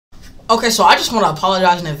Okay, so I just want to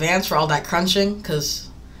apologize in advance for all that crunching, because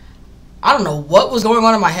I don't know what was going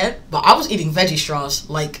on in my head, but I was eating veggie straws.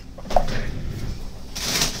 Like,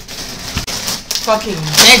 fucking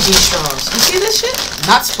veggie straws. You see this shit?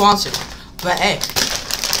 Not sponsored. But hey,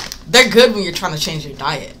 they're good when you're trying to change your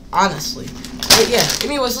diet, honestly. But yeah,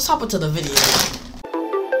 anyways, let's hop into the video.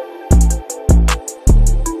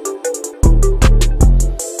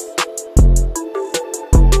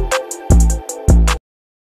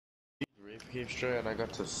 Rave came straight and I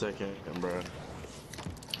got to second, bro.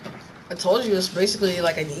 I told you it's basically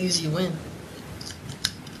like an easy win.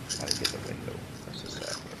 I get the window. That's just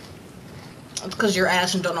sad. Because you're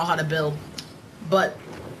ass and don't know how to build. But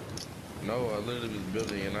no, I literally was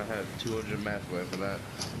building and I had 200 math left and I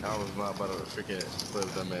was not about to freaking flip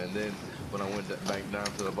that man. And then when I went back down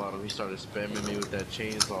to the bottom, he started spamming me with that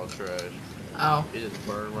chainsaw trash. Oh. It just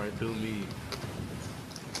burned right through me.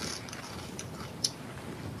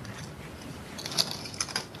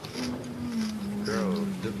 Girl,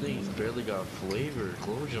 the things barely got flavor.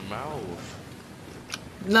 Close your mouth.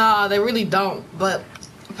 Nah, they really don't. But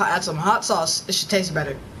if I add some hot sauce, it should taste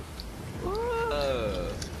better.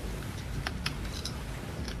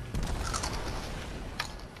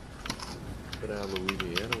 Get out of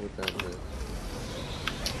Louisiana with that man.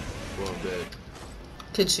 Well, I'm dead.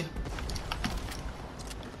 Kids you.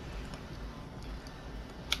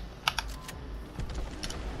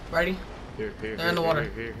 Ready? Here, they're in the water.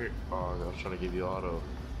 Here. Oh, I was trying to give you auto.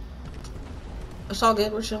 It's all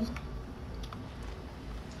good, we're chilling.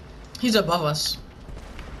 He's above us.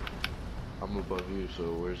 I'm above you,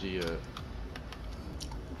 so where's he at?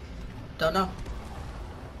 Don't know.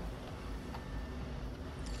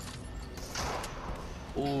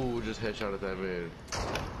 Ooh, just headshot at that man.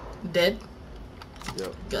 Dead?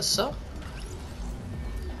 Yep. Guess so.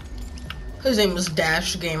 His name was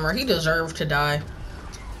Dash Gamer. He deserved to die.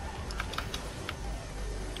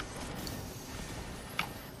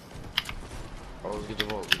 Oh, let's get the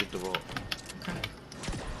vault. Let's get the vault. Okay.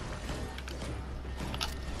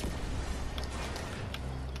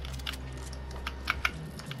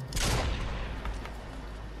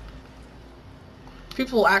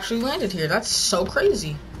 People actually landed here. That's so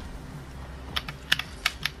crazy.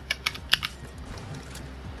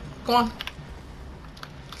 Come on.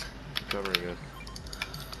 Covering it.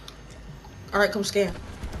 Alright, come scan.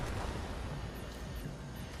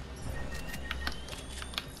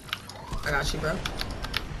 I got you, bro.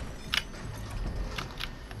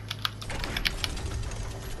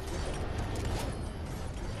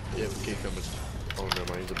 Yeah, we can't come. Oh,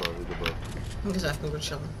 never mind. He's above. He's above. Exactly, we're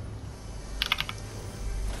chilling.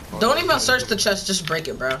 Oh, Don't even search the chest, just break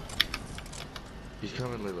it, bro. He's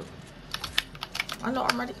coming, Layla. I know,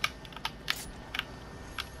 I'm ready.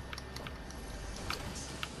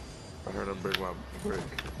 I heard him break my brick.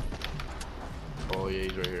 Oh, yeah,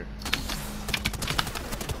 he's right here.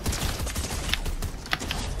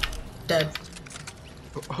 Dead.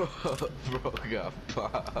 Bro got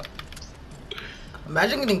popped.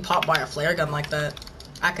 Imagine getting popped by a flare gun like that.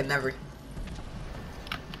 I could never.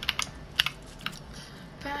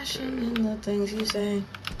 Passion in the things you say.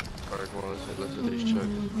 Alright, come on, let's do this check.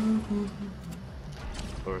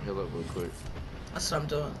 Or heal up real quick. That's what I'm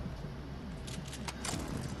doing.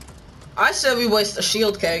 I said we waste a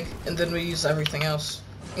shield keg and then we use everything else.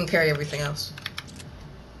 And carry everything else.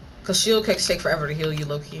 Cause shield kegs take forever to heal you,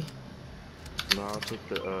 low-key. No, I'll take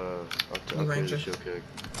the, I'll Ranger. take the shield keg.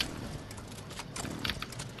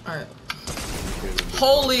 Alright.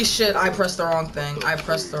 Holy shit, I pressed the wrong thing. I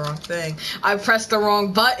pressed the wrong thing. I pressed the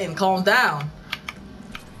wrong button. Calm down.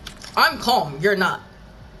 I'm calm. You're not.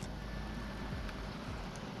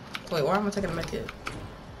 Wait, why am I taking a medkit?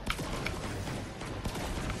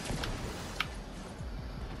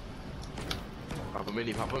 Pop a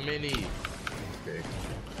mini, pop a mini. Okay.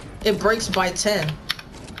 It breaks by 10.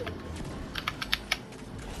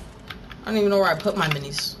 I don't even know where I put my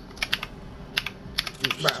minis.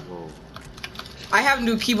 Bro. I have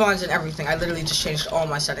new keybinds and everything. I literally just changed all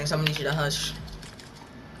my settings. I'm gonna need you to hush.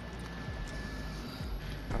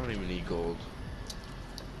 I don't even need gold.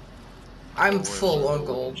 I'm full on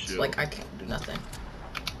gold. Like, I can't do nothing.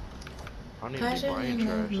 I don't even be buying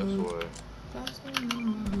trash, that's why.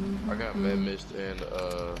 I got med mist and,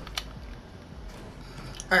 Alright,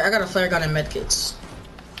 I got a flare gun and medkits.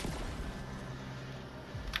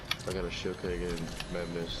 I got a shield keg and med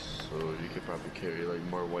mist, so you could probably carry, like,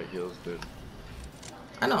 more white heals than...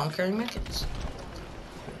 I know, I'm carrying medkits.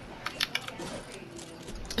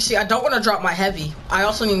 See, I don't want to drop my heavy. I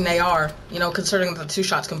also need an AR, you know, considering the 2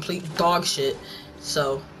 shots complete dog shit.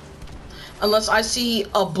 So, unless I see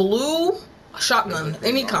a blue shotgun,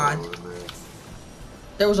 any kind.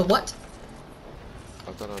 There was a what?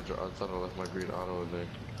 I thought I left my green auto in there.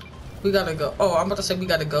 We gotta go. Oh, I'm about to say we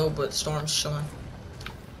gotta go, but Storm's chilling.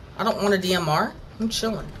 I don't want a DMR. I'm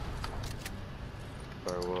chilling.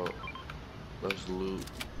 Alright, well, let's loot.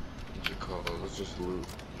 What's it called? Let's just loot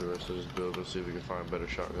the rest of this build and see if we can find better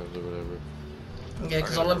shotguns or whatever. Yeah,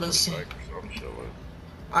 because all I've been seeing. So I'm chilling.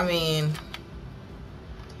 I mean,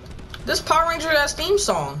 this Power Ranger has theme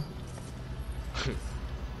song.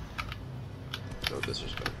 Don't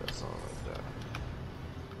disrespect that song like that.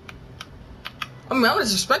 I mean, I'm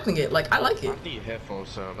just expecting it. Like, I like it. I need headphone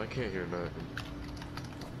sound. I can't hear nothing.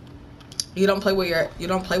 You don't play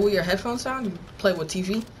with your headphone sound. You play with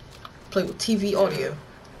TV. Play with TV audio.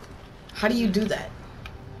 How do you do that?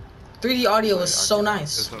 3D audio is so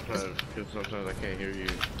nice. Because sometimes I can't hear you.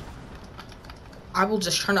 I will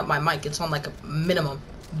just turn up my mic. It's on like a minimum,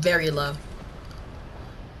 very low.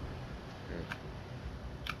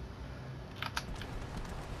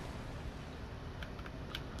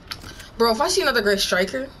 Bro, if I see another great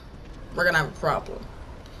striker, we're gonna have a problem.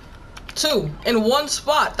 2 in one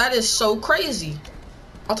spot. That is so crazy.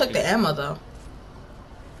 I'll take the ammo though.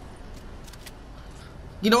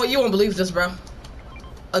 You know what? You won't believe this, bro.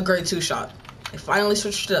 A grade 2 shot. They finally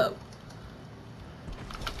switched it up.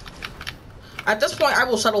 At this point, I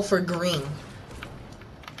will settle for green.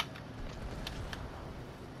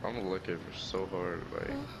 I'm looking for so hard,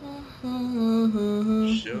 like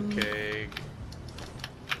shield cake.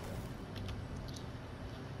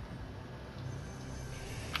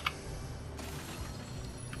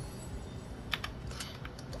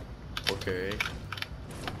 Okay.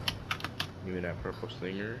 Give me that purple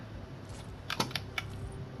slinger.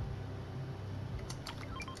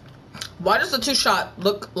 Why does the 2 shot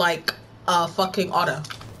look like a fucking auto?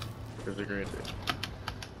 Here's the green thing.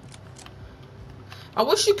 I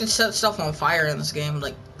wish you could set stuff on fire in this game,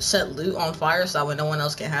 like set loot on fire so that way no one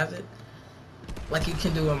else can have it. Like you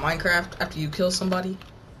can do in Minecraft after you kill somebody.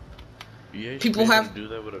 Yeah, people have do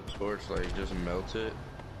that with a torch, like just melt it.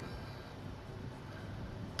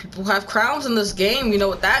 People have crowns in this game. You know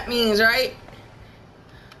what that means, right?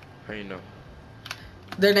 How you know?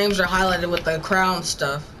 Their names are highlighted with the crown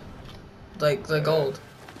stuff, like the gold.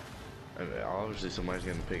 And obviously, somebody's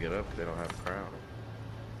gonna pick it up if they don't have a crown.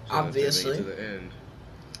 So Obviously. To the end.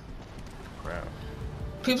 Crown.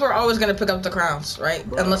 People are always gonna pick up the crowns, right?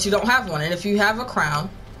 Bruh. Unless you don't have one. And if you have a crown,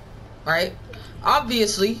 right?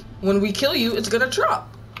 Obviously, when we kill you, it's gonna drop.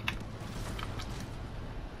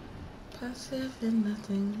 Passive and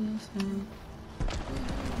nothing to say.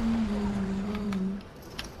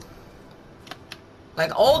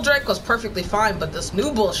 Like, old Drake was perfectly fine, but this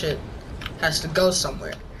new bullshit has to go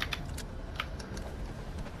somewhere.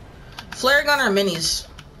 Flare gun or minis?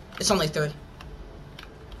 It's only 3.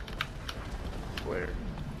 Flare.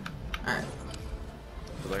 Alright.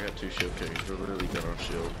 But I got 2 shield cakes. We're literally good on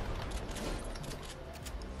shield.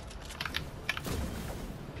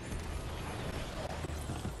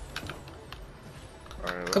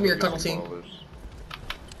 Alright, Come here, cuddle team.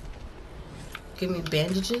 Give me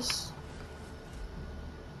bandages.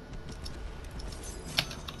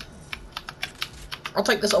 I'll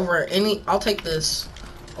take this over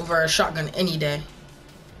a shotgun any day.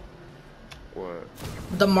 What?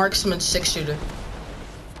 The Marksman 6-shooter.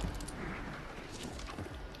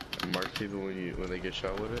 Mark people when they get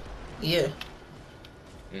shot with it? Yeah.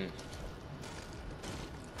 Mm.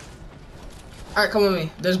 Alright, come with me.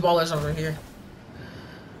 There's ballers over here.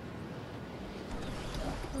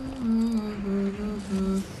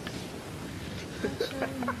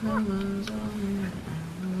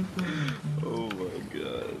 Oh my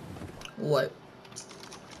god. What?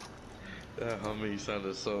 That humming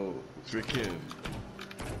sounded so freaking,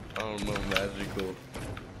 I don't know, magical.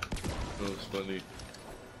 That was funny.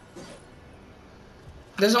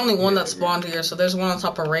 There's only one that spawned here, so there's one on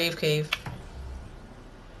top of Rave Cave.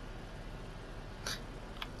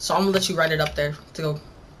 So I'm gonna let you ride it up there to go.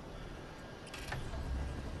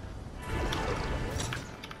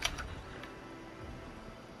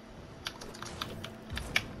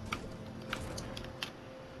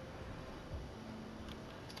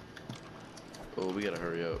 Oh, we gotta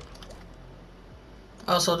hurry up.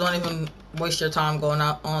 Also, don't even waste your time going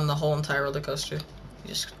out on the whole entire roller coaster.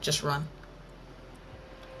 Just run.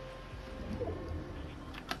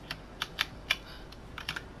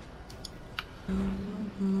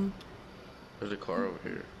 There's a car over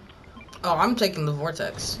here. Oh, I'm taking the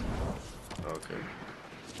vortex. Okay.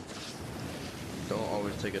 Don't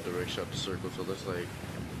always take a direct shot to circle, so let's like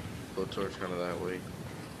go towards kind of that way.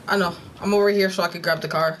 I know. I'm over here so I can grab the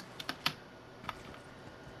car.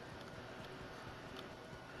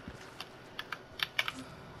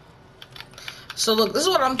 So look, this is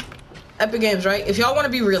what I'm Epic Games, right? If y'all want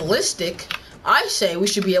to be realistic, I say we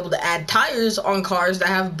should be able to add tires on cars that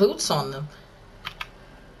have boots on them.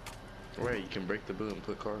 Right, you can break the boot and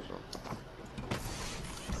put cars on.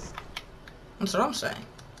 That's what I'm saying.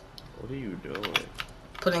 What are you doing?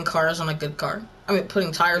 Putting cars on a good car. I mean,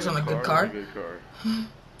 putting tires on a good car.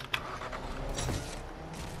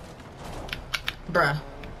 Bruh.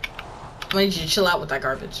 I need you to chill out with that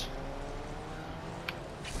garbage.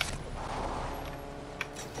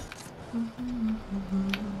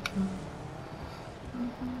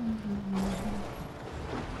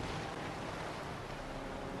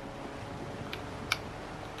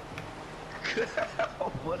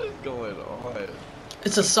 What is going on?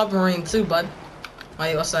 It's a submarine too, bud.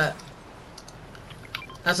 Wait, what's that?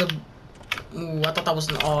 That's a... Ooh, I thought that was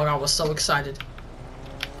an AUG. I was so excited.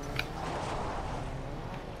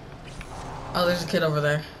 Oh, there's a kid over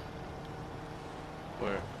there.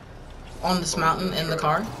 Where? On this mountain in the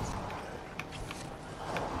car.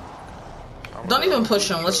 Don't even push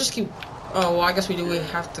him. Let's just keep... Oh, well, I guess we do. We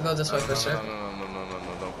have to go this way for sure. No,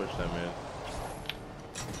 don't push that man.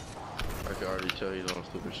 I can already tell he's on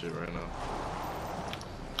stupid shit right now.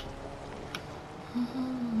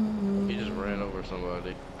 He just ran over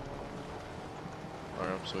somebody.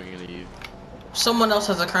 Alright, I'm swinging at you. Someone else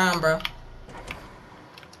has a crown, bro.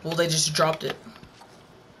 Well, they just dropped it.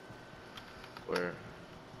 Where?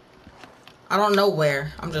 I don't know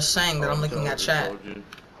where. I'm just saying that I'm looking at chat.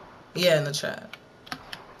 Yeah, in the chat.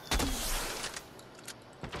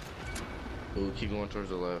 Ooh, keep going towards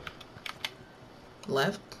the left.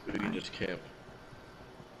 Left? We can just camp.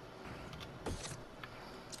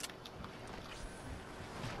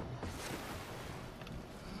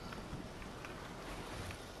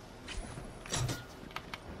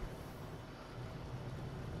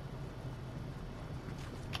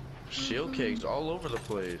 Shield cakes all over the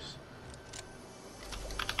place.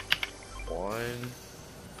 1,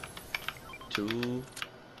 2.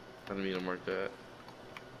 I didn't mean to mark that.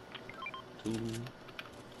 2.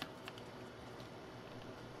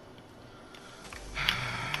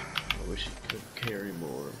 I wish you could carry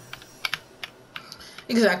more.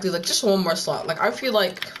 Exactly, like just one more slot. Like I feel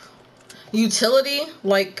like utility,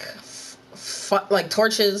 like like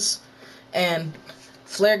torches and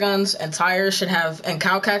flare guns and tires should have, and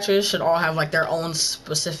cow catchers should all have like their own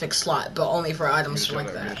specific slot, but only for items like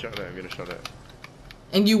that. I'm gonna shot that.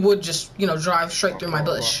 And you would just, you know, drive straight through my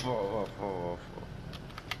bush. I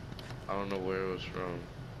don't know where it was from.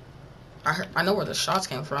 I know where the shots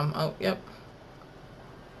came from. Oh, yep.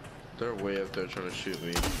 They're way up there trying to shoot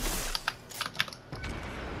me.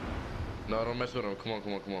 No, don't mess with them. Come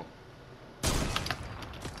on.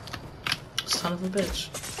 Son of a bitch.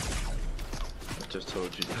 I just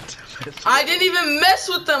told you not to mess with I didn't even mess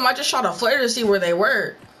with them. I just shot a flare to see where they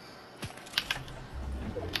were.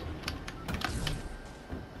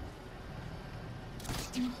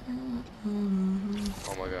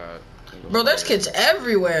 Oh my god. Bro, there's kids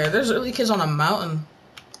everywhere. There's really kids on a mountain.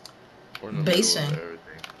 Basin.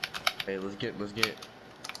 Hey, let's get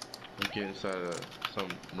inside of some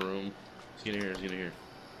room. Let's get in here.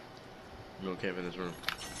 We're gonna camp in this room.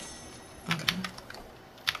 Okay.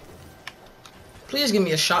 Please give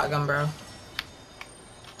me a shotgun, bro.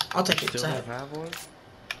 I'll take it. Still don't have one?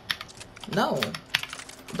 No.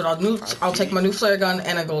 But I'll take my new flare gun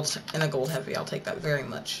and a gold heavy. I'll take that very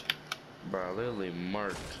much. Bro, I literally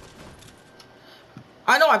marked.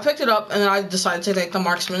 I know, I picked it up and then I decided to take the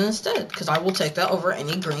marksman instead, because I will take that over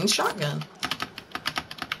any green shotgun.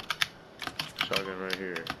 Shotgun right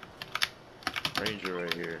here. Ranger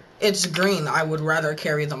right here. It's green. I would rather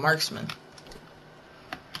carry the marksman.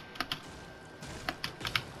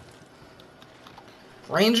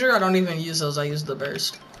 Ranger, I don't even use those. I use the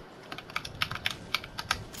burst.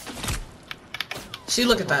 See,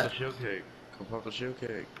 look at that. Come pop the shield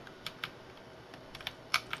cake.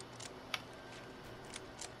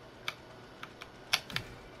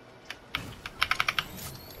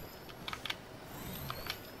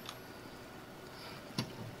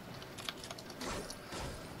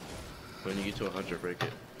 When you get to 100, break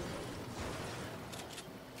it.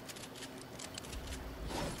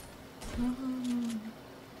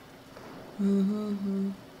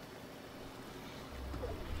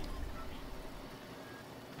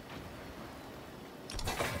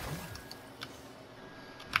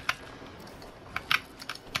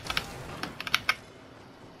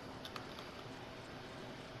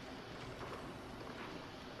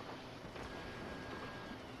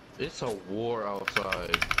 It's a war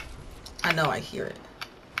outside. I know, I hear it.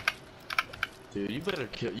 Dude, you better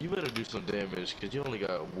do some damage, cause you only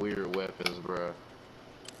got weird weapons, bruh.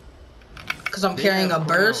 Cause I'm carrying a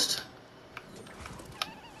burst.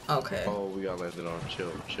 Okay. Oh, we got landed on.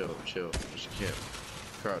 Chill, chill, chill. Just can't.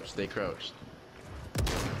 Crouch, stay crouched.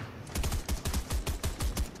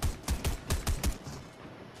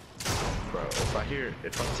 Bro, if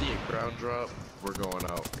I see a ground drop, we're going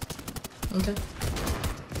out. Okay.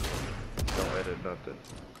 Don't edit nothing.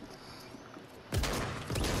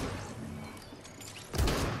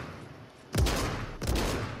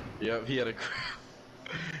 Yep, he had a crown.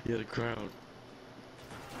 He had a crown.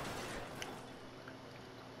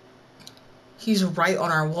 He's right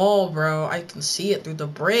on our wall, bro. I can see it through the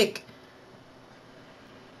brick.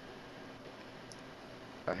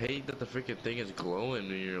 I hate that the freaking thing is glowing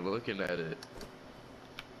when you're looking at it.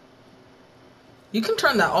 You can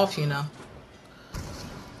turn that off, you know.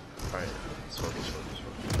 Alright, let's focus.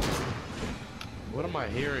 What am I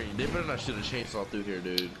hearing? They better not shoot a chainsaw through here,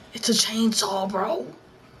 dude. It's a chainsaw, bro.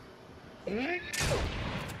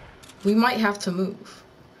 We might have to move.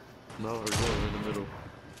 No, we're good. We're in the middle.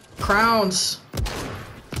 Crowns.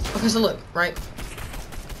 Okay, so look, right?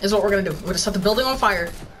 This is what we're gonna do. We're gonna set the building on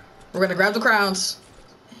fire. We're gonna grab the crowns.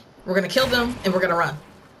 We're gonna kill them, and we're gonna run.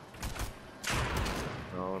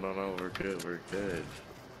 No, we're good. We're good.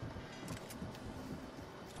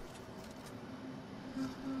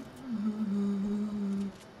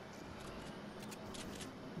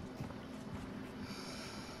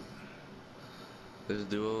 This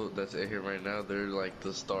duo that's in here right now, they're like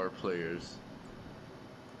the star players.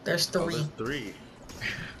 There's three. Oh, there's three.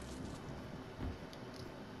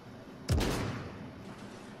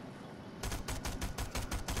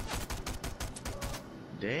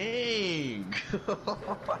 Dang!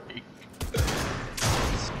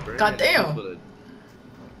 God damn!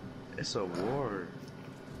 It's a war.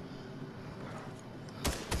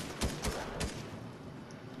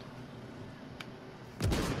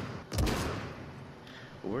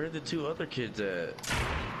 Where are the two other kids at?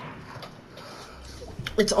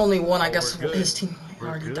 It's only one. I guess good. his team We're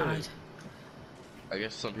already good. died. I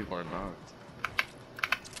guess some people are not.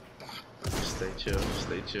 Stay chill,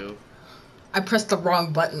 stay chill. I pressed the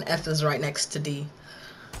wrong button. F is right next to D.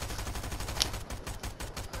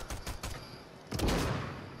 The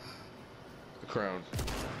crown.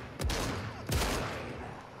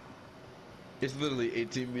 It's literally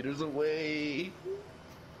 18 meters away.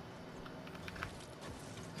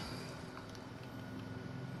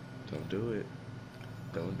 Don't do it.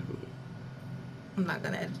 Don't do it. I'm not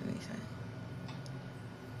gonna edit anything.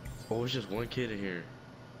 Oh, it's just one kid in here.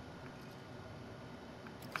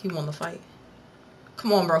 He won the fight.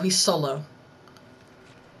 Come on, bro. He's solo.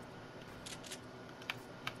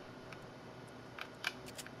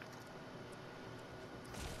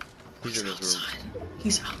 He's in this room.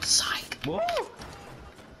 He's outside. Whoa!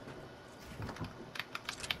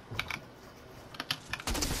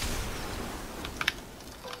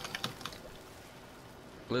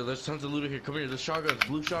 There's tons of loot in here. Come here. There's shotguns.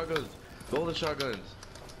 Blue shotguns. Golden shotguns.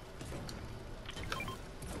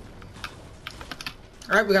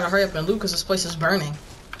 Alright, we gotta hurry up and loot because this place is burning.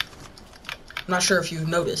 I'm not sure if you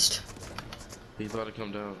noticed. He's about to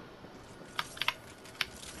come down.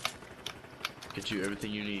 Get you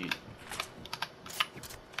everything you need.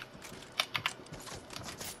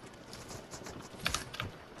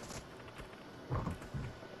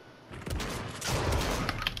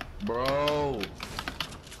 Bro!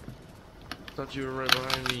 Thought you were right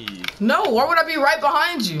behind me. No, why would I be right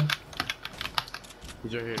behind you?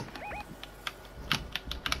 He's right here.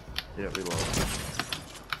 Yeah, we lost.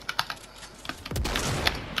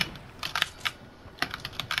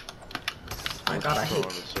 My God, I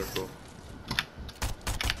hate. Circle.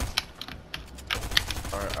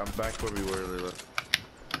 Alright, I'm back where we were, Layla.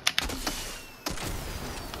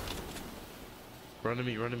 Run to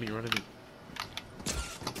me, run to me, run to me.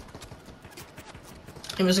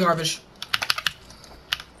 Him is garbage.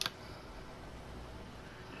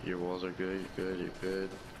 Your walls are good, you're good, you're good.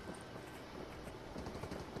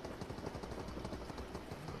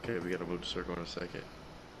 Okay, we gotta move the circle in a second.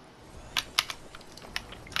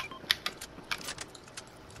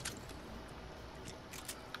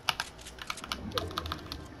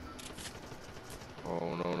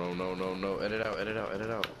 Oh, no. Edit out, edit out, edit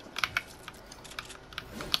out.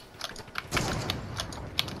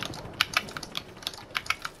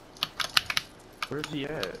 Where's he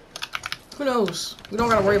at? Who knows? We don't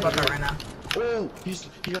gotta worry about that right now. Oh,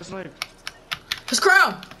 he got sniped. His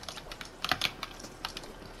crown!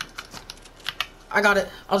 I got it.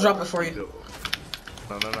 I'll drop it for you.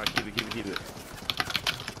 No, keep it.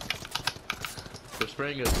 They're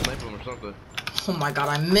spraying us, snipe him or something. Oh my God,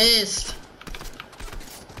 I missed.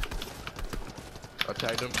 I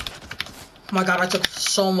tagged him. Oh my God, I took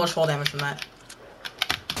so much fall damage from that.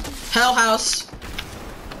 Hell house.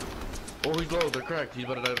 Oh, he's low. They're cracked. He's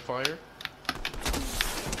about to die to fire.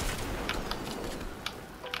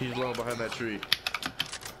 He's low behind that tree.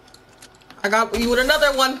 I got you with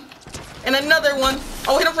another one. And another one.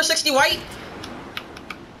 Oh, hit him for 60 white.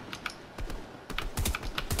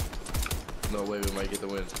 No way, we might get the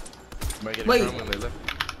win. We might get a Wait. crown when they left.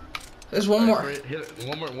 There's one more. Hit it.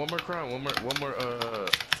 One more crown. One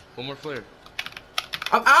more flare.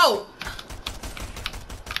 I'm out.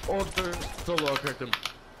 Oh, they're so low. I cracked him.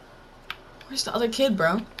 Where's the other kid,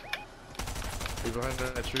 bro? He's behind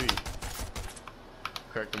that tree.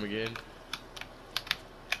 Cracked him again.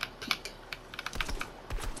 Peek.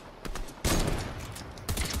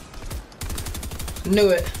 Knew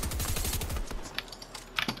it.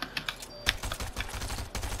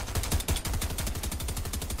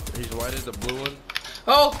 He's white as the blue one.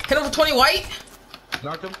 Oh, hit him for 20 white.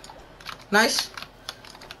 Knocked him. Nice.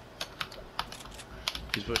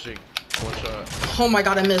 He's pushing. One shot. Oh my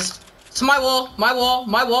god, I missed. It's my wall, my wall,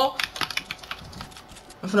 my wall.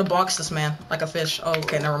 I'm gonna box this man like a fish. Oh,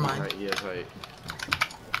 okay, never mind. Height, yes, height.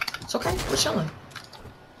 It's okay, we're chilling.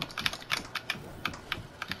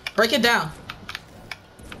 Break it down.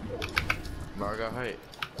 No, I got height.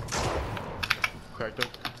 Cracked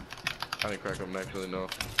him. I didn't crack him actually, no.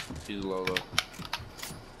 He's low though.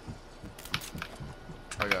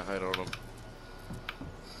 I got height on him.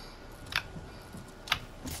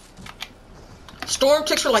 Storm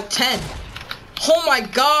ticks for like 10. Oh my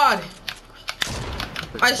god.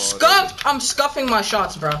 I scuffed. I'm scuffing my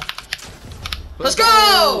shots, bro. Let's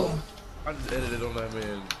go! I just edited on that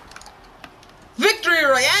man. Victory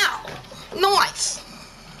Royale. Nice.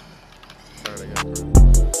 Alright, I got